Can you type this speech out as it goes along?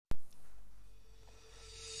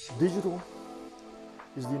Digital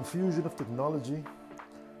is the infusion of technology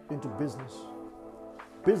into business.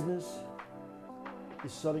 Business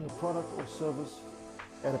is selling a product or service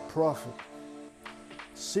at a profit.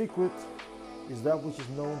 Secret is that which is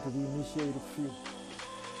known to the initiated few.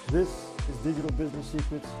 This is Digital Business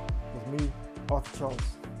Secrets with me, Arthur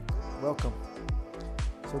Charles. Welcome.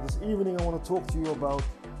 So this evening I want to talk to you about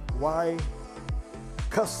why a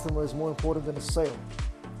customer is more important than a sale.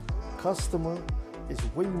 Customer is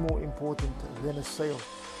way more important than a sale.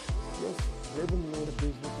 Yes, revenue in a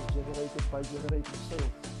business is generated by generating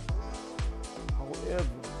sales. However,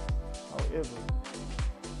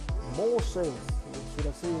 more sales, should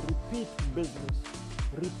I say repeat business,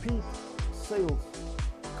 repeat sales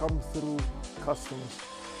come through customers.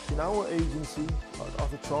 In our agency,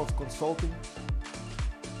 Arthur Charles Consulting,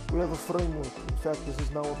 we have a framework. In fact, this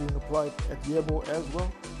is now being applied at Yebo as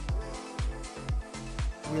well.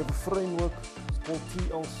 We have a framework, it's called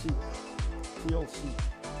TLC.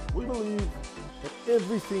 We believe that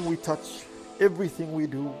everything we touch, everything we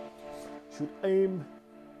do should aim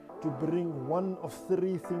to bring one of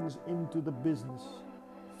three things into the business.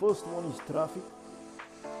 First one is traffic.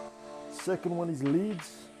 Second one is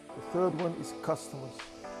leads. The third one is customers.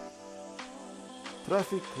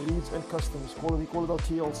 Traffic, leads, and customers. We call it our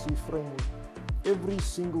TLC framework. Every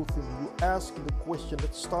single thing you ask the question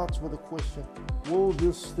that starts with a question: will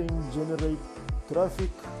this thing generate traffic,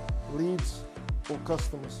 leads, or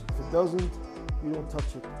customers? If it doesn't, you don't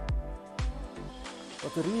touch it.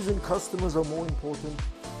 But the reason customers are more important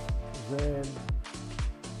than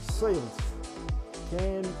sales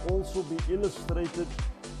can also be illustrated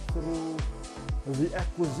through the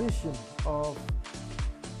acquisition of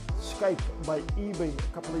Skype by eBay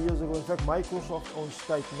a couple of years ago. In fact, Microsoft owns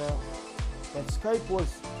Skype now. But Skype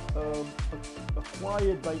was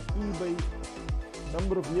acquired by eBay a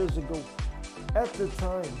number of years ago. At the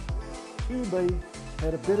time, eBay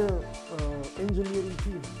had a better engineering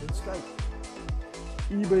team than Skype.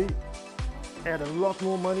 eBay had a lot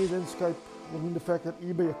more money than Skype. I mean, the fact that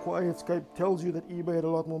eBay acquired Skype tells you that eBay had a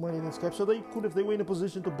lot more money than Skype. So they could, if they were in a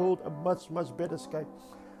position to build a much better Skype.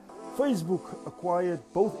 Facebook acquired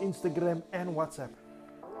both Instagram and WhatsApp.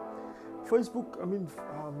 Facebook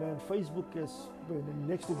is,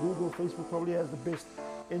 next to Google, Facebook probably has the best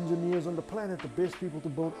engineers on the planet, the best people to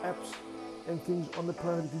build apps and things on the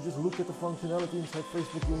planet. If you just look at the functionality inside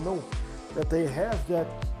Facebook, you'll know that they have that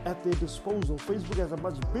at their disposal. Facebook has a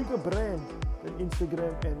much bigger brand than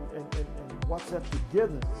Instagram and WhatsApp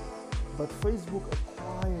together. But Facebook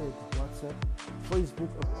acquired WhatsApp. Facebook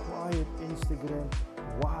acquired Instagram.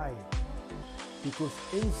 Why? Because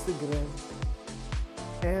Instagram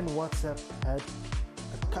and WhatsApp had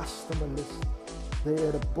a customer list. They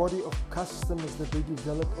had a body of customers that they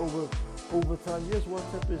developed over time. Yes,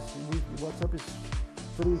 WhatsApp is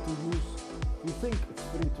free to use. We think it's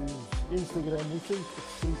free to use. Instagram, we think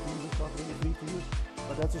it's free to use. It's not really free to use,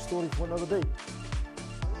 but that's a story for another day.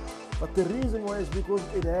 But the reason why is because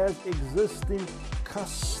it has existing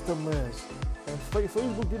customers. And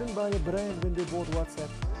Facebook didn't buy a brand when they bought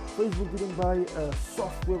WhatsApp. Facebook didn't buy a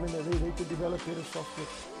software when they could develop better software.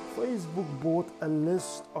 Facebook bought a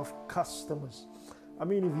list of customers. I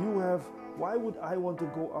mean, if you have, why would I want to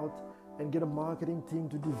go out and get a marketing team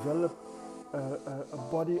to develop a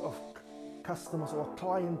body of customers or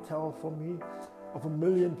clientele for me of 1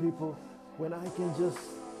 million people when I can just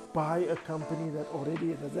buy a company that's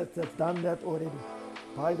done that already?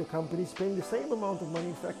 Buy the company, spend the same amount of money,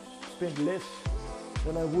 in fact, spend less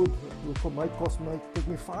than I would. It might take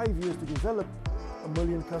me 5 years to develop 1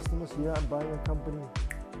 million customers. Here I'm buying a company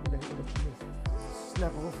in a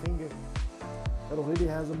snap of a finger that already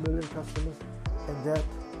has 1 million customers, and that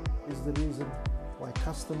is the reason why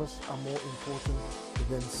customers are more important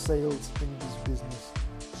than sales in this business.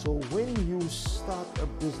 So when you start a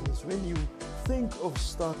business, when you think of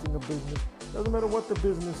starting a business, doesn't matter what the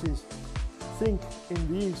business is, think in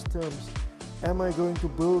these terms. Am I going to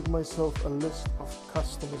build myself a list of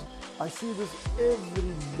customers? I see this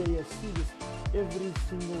every day. I see this every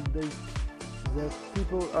single day. That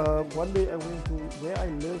people, one day I went to where I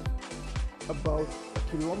live, about a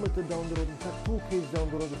kilometer down the road, in fact 2 k's down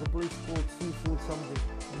the road, there's a place called Seafood something,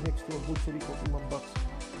 next to a butchery called Imam Bucks.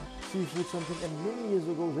 Seafood something, and many years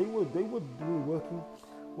ago they were working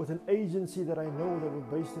with an agency that I know that were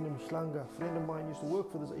based in Mhlanga. A friend of mine used to work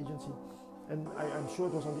for this agency, and I'm sure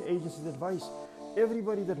it was on the agency's advice.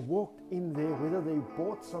 Everybody that walked in there, whether they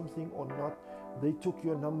bought something or not, they took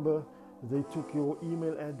your number, they took your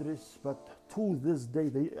email address, but to this day,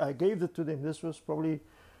 I gave it to them. This was probably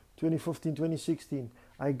 2015, 2016.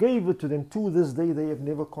 I gave it to them. To this day, they have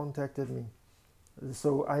never contacted me.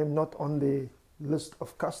 So I am not on their list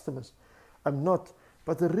of customers. I'm not.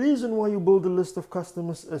 But the reason why you build a list of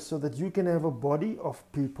customers is so that you can have a body of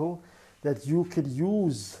people that you could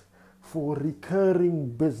use for recurring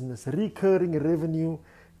business. Recurring revenue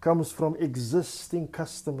comes from existing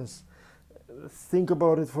customers. Think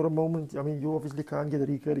about it for a moment. I mean, you obviously can't get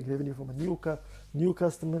recurring revenue from a new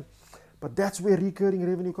customer, but that's where recurring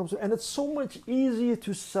revenue comes from. And it's so much easier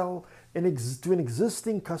to sell to an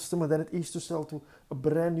existing customer than it is to sell to a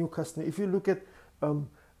brand new customer. If you look at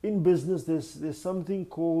in business, there's something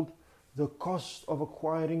called the cost of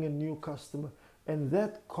acquiring a new customer, and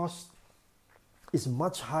that cost is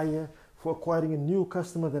much higher for acquiring a new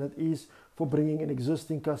customer than it is for bringing an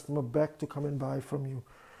existing customer back to come and buy from you.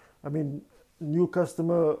 I mean, new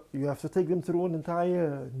customer, you have to take them through an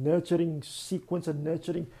entire nurturing sequence and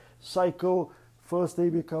nurturing cycle. First they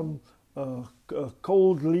become a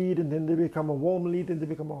cold lead, and then they become a warm lead, and they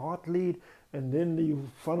become a hot lead, and then you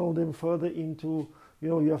funnel them further into,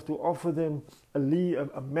 you have to offer them a lead,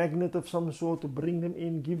 a magnet of some sort to bring them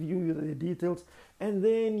in, give you the details, and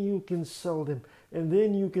then you can sell them, and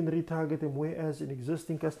then you can retarget them. Whereas an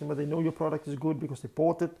existing customer, they know your product is good because they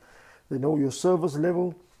bought it, they know your service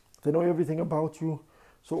level, they know everything about you.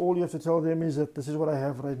 So all you have to tell them is that this is what I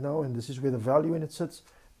have right now, and this is where the value in it sits,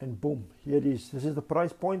 and boom, here it is. This is the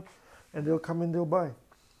price point, and they'll come and they'll buy.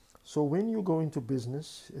 So when you go into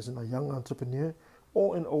business as a young entrepreneur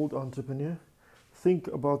or an old entrepreneur, think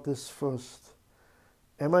about this first.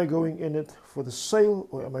 Am I going in it for the sale,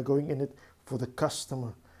 or am I going in it for the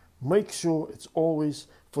customer? Make sure it's always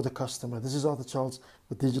for the customer. This is Arthur Charles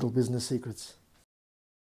with Digital Business Secrets.